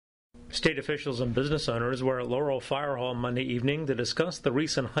State officials and business owners were at Laurel Fire Hall Monday evening to discuss the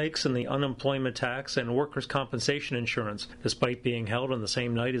recent hikes in the unemployment tax and workers' compensation insurance. Despite being held on the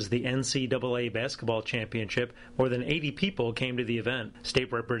same night as the NCAA basketball championship, more than 80 people came to the event.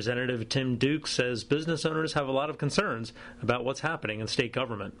 State Representative Tim Duke says business owners have a lot of concerns about what's happening in state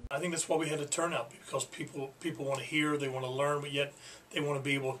government. I think that's why we had a turnout, because people want to hear, they want to learn, but yet they want to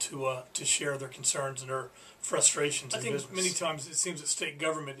be able to share their concerns and their frustrations. I think many times it seems that state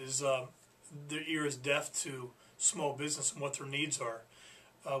government is their ear is deaf to small business and what their needs are.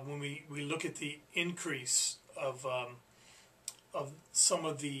 When we look at the increase of some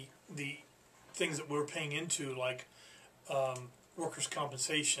of the things that we're paying into, like workers'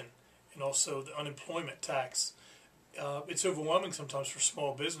 compensation and also the unemployment tax, it's overwhelming sometimes for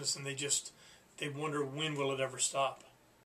small business, and they wonder, when will it ever stop?